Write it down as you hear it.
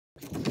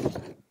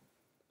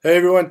Hey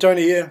everyone,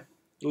 Tony here.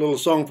 A little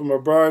song from my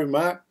bro,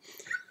 Mark,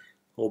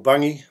 or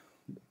Bungy,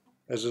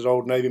 as his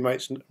old Navy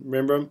mates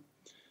remember him.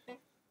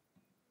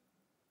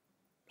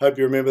 Hope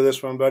you remember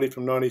this one, buddy,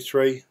 from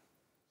 '93.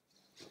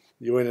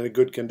 You weren't in a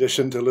good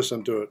condition to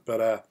listen to it,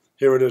 but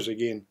here it is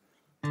again.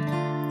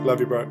 Love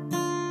you, bro.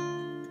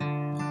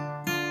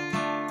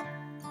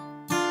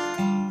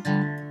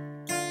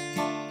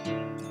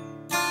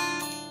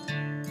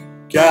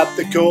 Got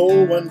the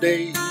call one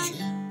day,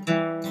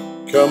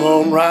 come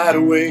on right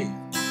away.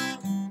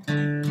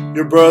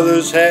 Your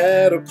brother's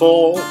had a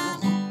fall,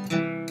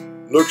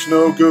 looks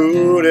no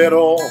good at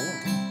all,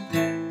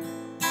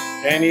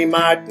 and he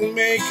mightn't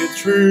make it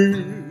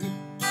through.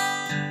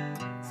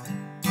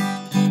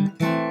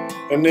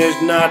 And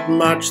there's not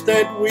much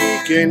that we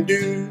can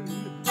do.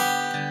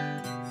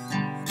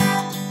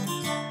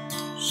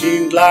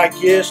 Seemed like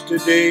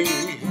yesterday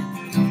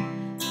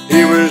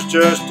he was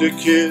just a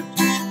kid.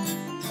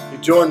 He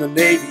joined the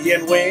Navy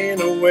and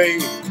went away,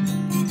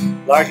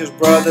 like his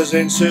brothers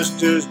and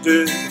sisters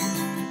did.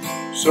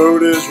 So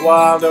does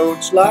wild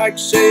oats like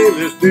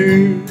sailors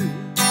do.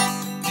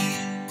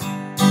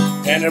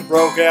 And it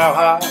broke our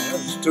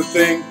hearts to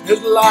think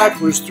his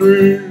life was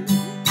through.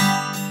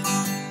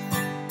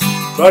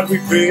 But we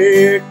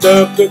picked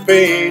up the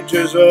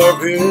pages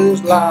of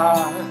his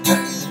life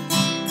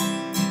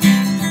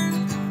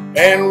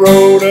and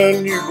wrote a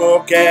new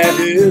book at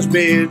his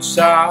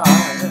bedside.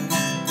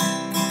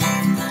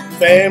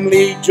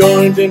 Family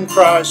joined in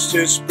Christ,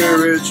 his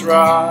spirits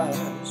rise.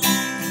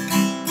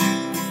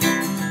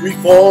 We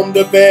formed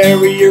a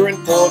barrier and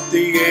fought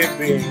the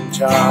ebbing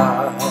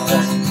tide.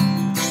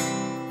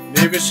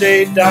 Never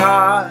say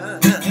die,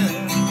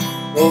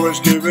 always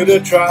give it a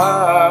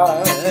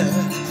try.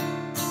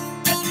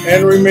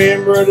 And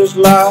remember it is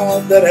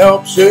love that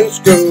helps us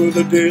go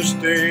the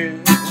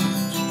distance.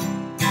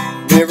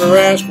 Never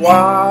ask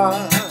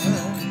why,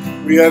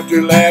 we have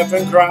to laugh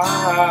and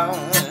cry.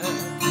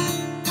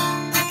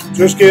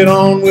 Just get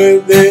on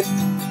with it,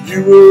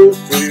 you will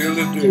feel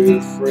the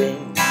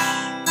difference.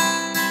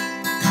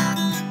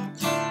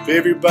 If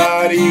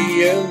everybody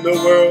in the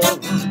world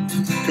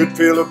could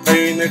feel the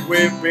pain that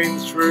we've been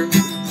through,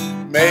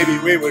 maybe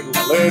we would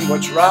learn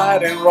what's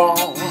right and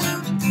wrong,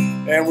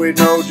 and we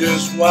know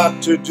just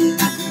what to do.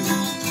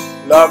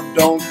 Love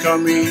don't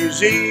come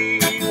easy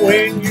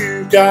when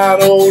you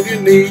got all you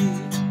need.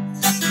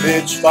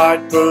 Let's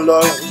fight for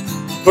love,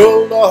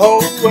 pull the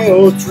whole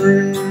world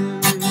through.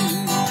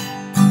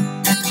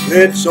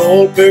 Let's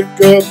all pick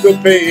up the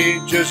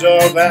pages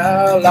of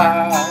our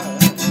lives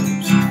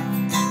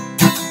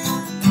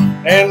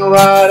and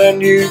write a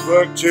new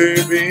book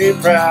to be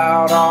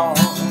proud of.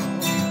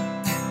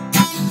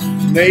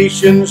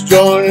 Nations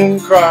join in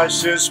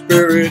Christ, his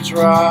spirits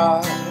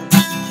rise.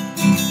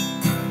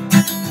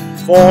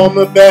 Form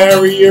a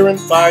barrier and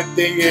fight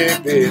the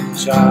ebbing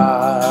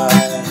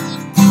tide.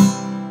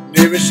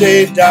 Never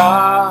say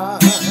die,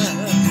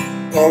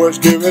 always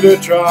give it a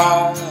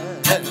try.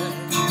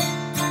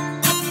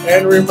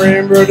 And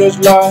remember there's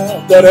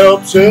love that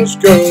helps us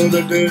go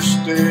the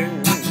distance.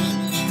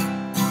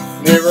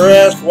 Never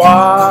ask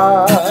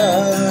why,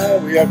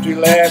 we have to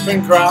laugh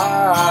and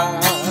cry.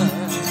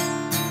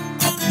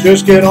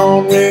 Just get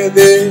on with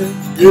it,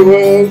 you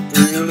will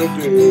feel the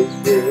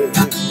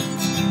difference.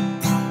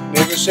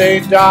 Never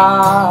say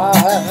die,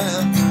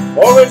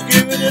 always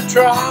give it a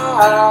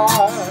try.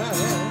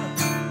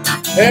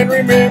 And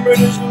remember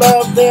there's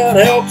love that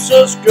helps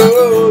us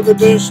go the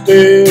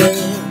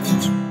distance.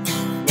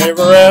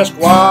 Never ask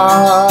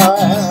why,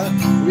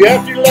 we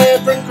have to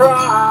laugh and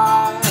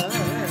cry.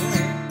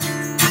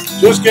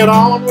 Just get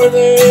on with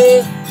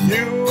it,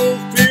 you will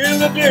feel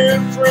the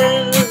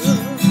difference.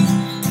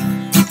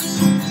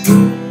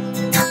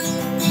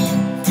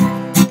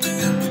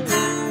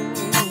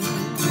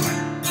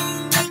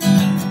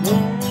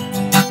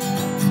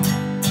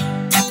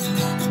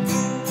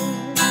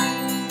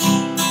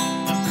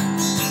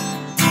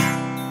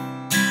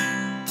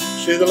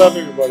 Share the love,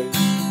 everybody.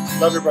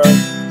 Love you, bro.